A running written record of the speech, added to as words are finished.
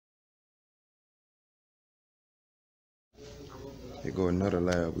Here go another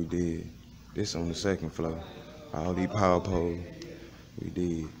lab we did. This on the second floor. All these power poles we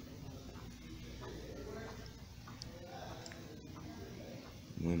did.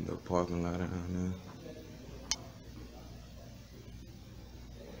 In the parking lot down there.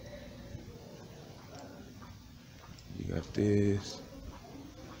 You got this.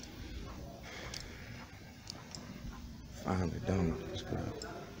 Finally done with this crap.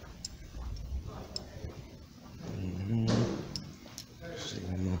 See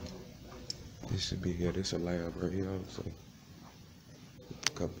one more. This should be here. This a lab right here. So a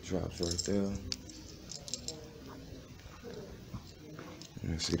couple drops right there.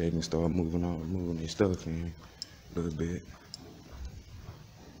 And see they can start moving their stuff in a little bit.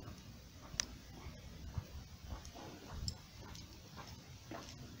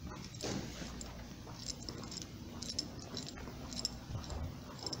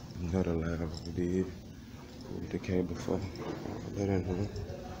 Another lab we did with the cable for that in here.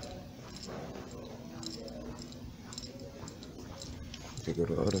 They go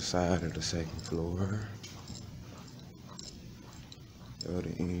to the other side of the second floor. The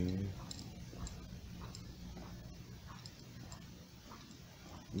other end.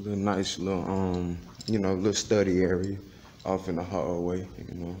 Little nice little you know, little study area off in the hallway,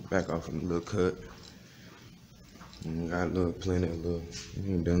 you know, back off in the little cut. And got a little plenty of little, it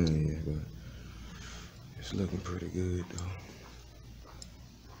ain't done yet, but it's looking pretty good though.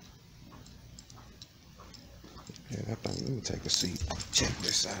 Yeah, I think, let me take a seat. Check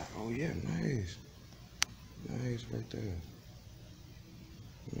this out. Oh yeah, nice. Nice right there.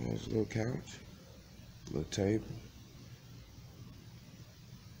 Nice little couch, little table.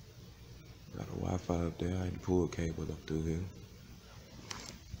 Got a Wi-Fi up there. I can pull a cable up through here.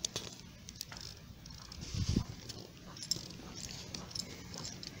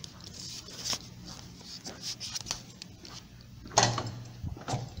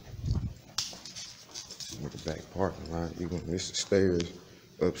 With the back parking lot, you're gonna miss the stairs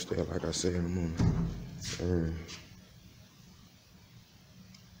upstairs, like I said, I'm on the third.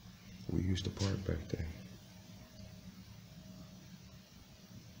 We used to park back there.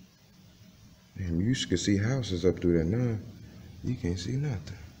 Damn, you used to see houses up through there. Now you can't see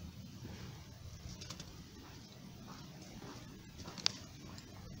nothing.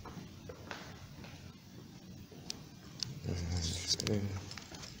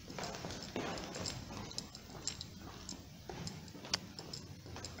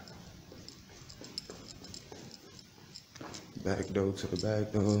 Back door to the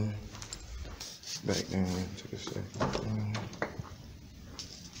back door. Back down to the second door.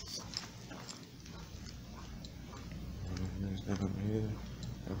 Down here.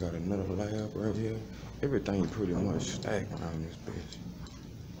 I got another lab right here. Everything pretty much stacked around this bitch.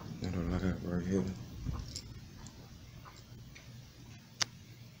 Another lab right here.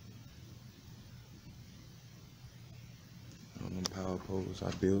 On them power poles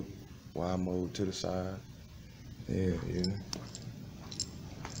I built, wire mold to the side. Yeah.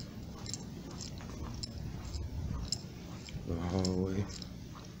 The hallway.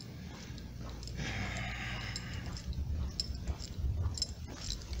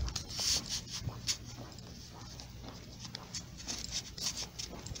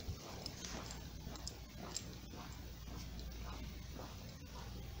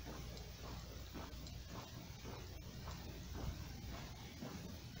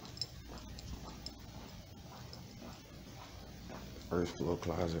 First floor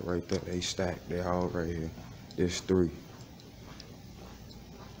closet right there. They stacked. They all right here. There's 3.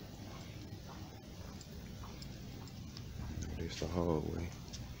 There's the hallway.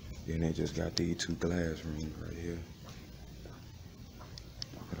 Then they just got these 2 glass rooms right here.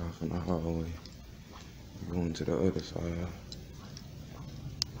 Get off in the hallway. Going to the other side.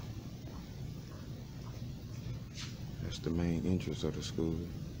 That's the main entrance of the school.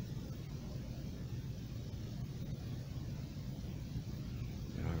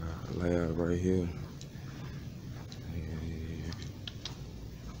 Lab right here.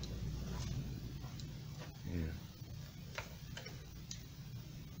 Yeah.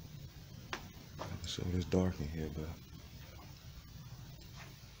 So it's dark in here, but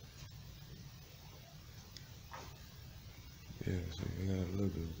yeah, so you gotta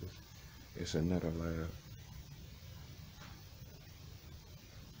look at this. It's another lab.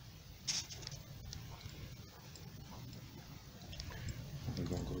 We're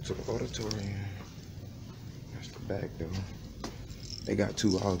gonna go to the auditorium. That's the back door. They got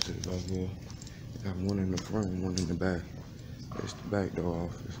 2 offices out here. They got one in the front and one in the back. That's the back door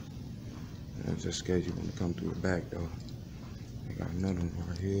office. And it's just in case you want to come through the back door. They got another one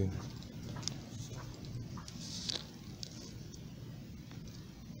right here.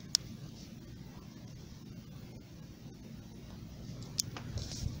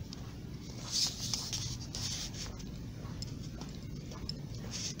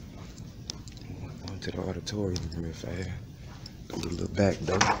 to the auditorium real fast. Through the little back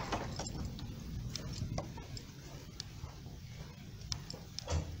door.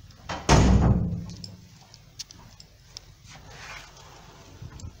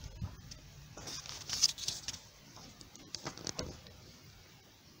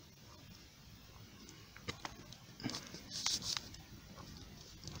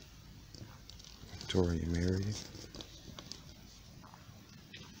 Auditorium area.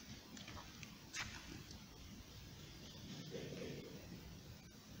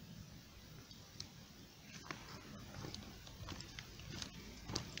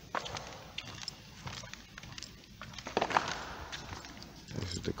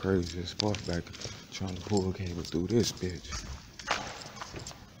 This is the craziest part back trying to pull a cable through this bitch.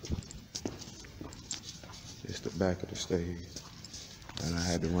 It's the back of the stage. And I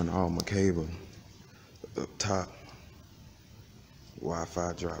had to run all my cable up top.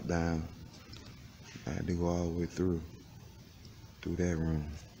 Wi-Fi drop down. I had to go all the way through that room.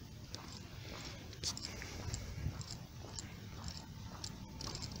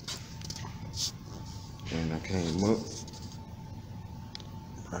 And I came up,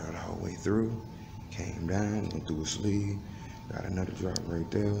 brought it all the way through, came down, went through a sleeve, got another drop right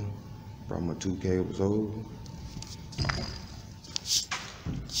there, brought my 2 cables over.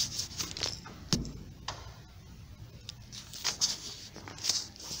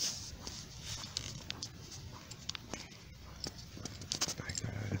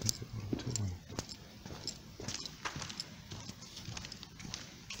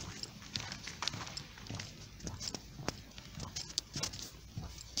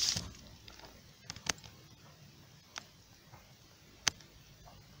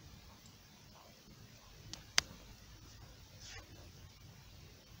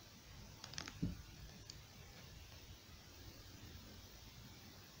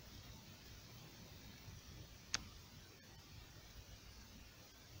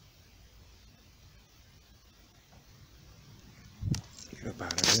 Get up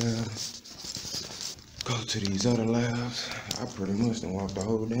out of there. Go to these other labs. I pretty much done walked the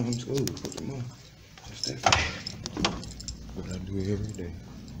whole damn school, pretty much. Just that fast. What I do every day.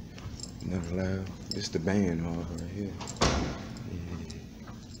 Another lab. This the band hall right here. Yeah.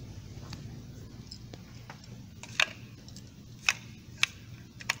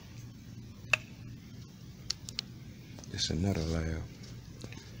 It's another lab.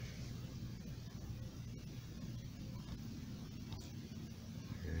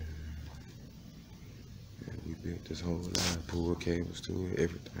 Built this whole line, pulled cables to it,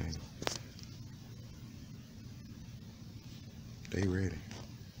 everything. They ready.